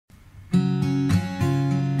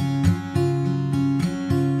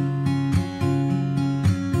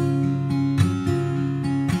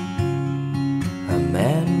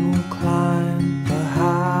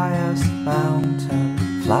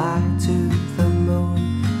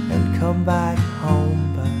come back home,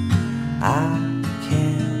 but I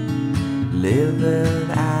can't live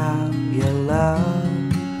without your love.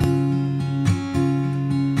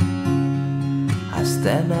 I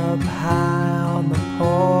stand up high on the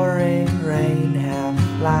pouring rain, have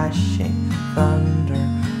flashing thunder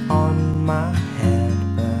on my head,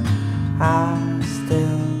 but I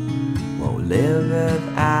still won't live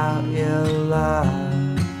without your love.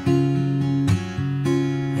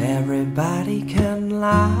 Everybody can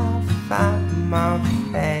laugh at my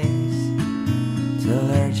face till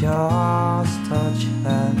their jaws touch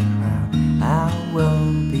the ground. I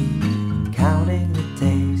will be counting the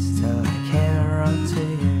days till I can't run to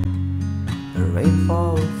you. The rain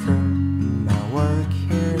falls through, my work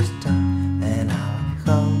here is done, then I'll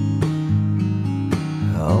come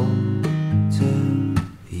home to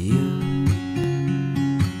you.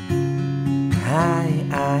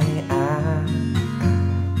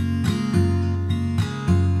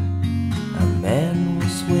 A man will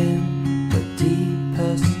swim the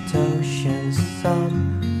deepest oceans, some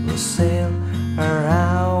will sail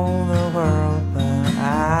around the world, but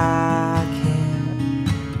I can't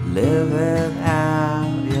live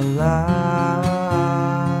without your love.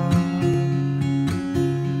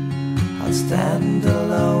 I'll stand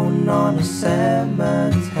alone on a cemetery,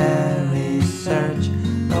 search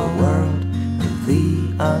the world of the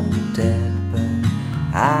undead, but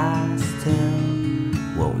I still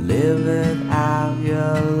won't live without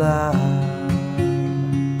your love.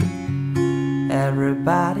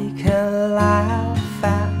 Everybody can laugh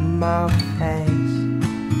at my face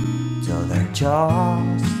till their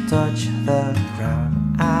jaws touch the ground.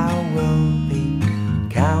 I will be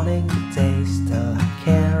counting the days till I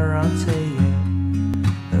can't run to you.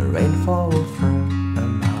 The rain falls through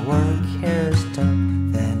and my work here is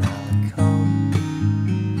done, then I'll come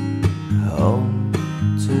home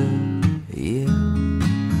to you.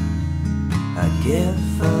 I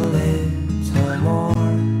give a little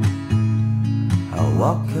more, I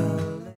walk away.